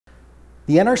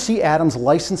The NRC Adams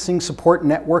Licensing Support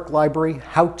Network Library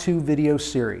How-To Video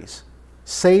Series,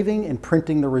 Saving and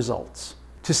Printing the Results.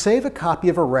 To save a copy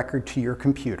of a record to your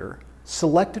computer,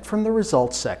 select it from the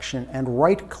Results section and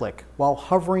right-click while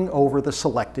hovering over the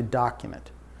selected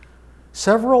document.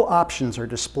 Several options are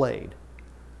displayed.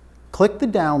 Click the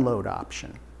Download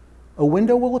option. A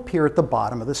window will appear at the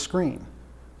bottom of the screen.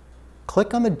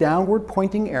 Click on the downward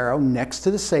pointing arrow next to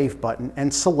the Save button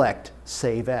and select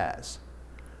Save As.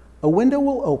 A window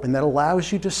will open that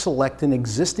allows you to select an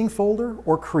existing folder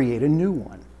or create a new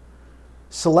one.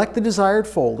 Select the desired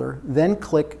folder, then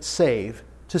click Save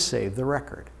to save the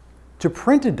record. To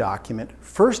print a document,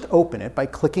 first open it by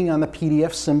clicking on the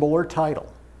PDF symbol or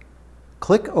title.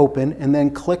 Click Open and then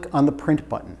click on the Print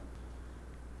button.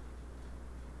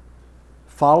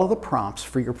 Follow the prompts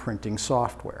for your printing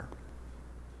software.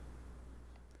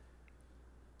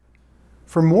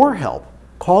 For more help,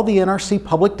 call the NRC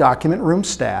Public Document Room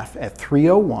staff at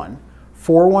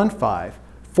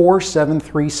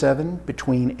 301-415-4737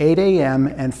 between 8 a.m.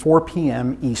 and 4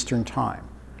 p.m. Eastern Time,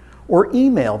 or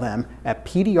email them at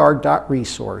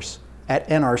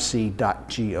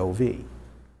pdr.resource@nrc.gov.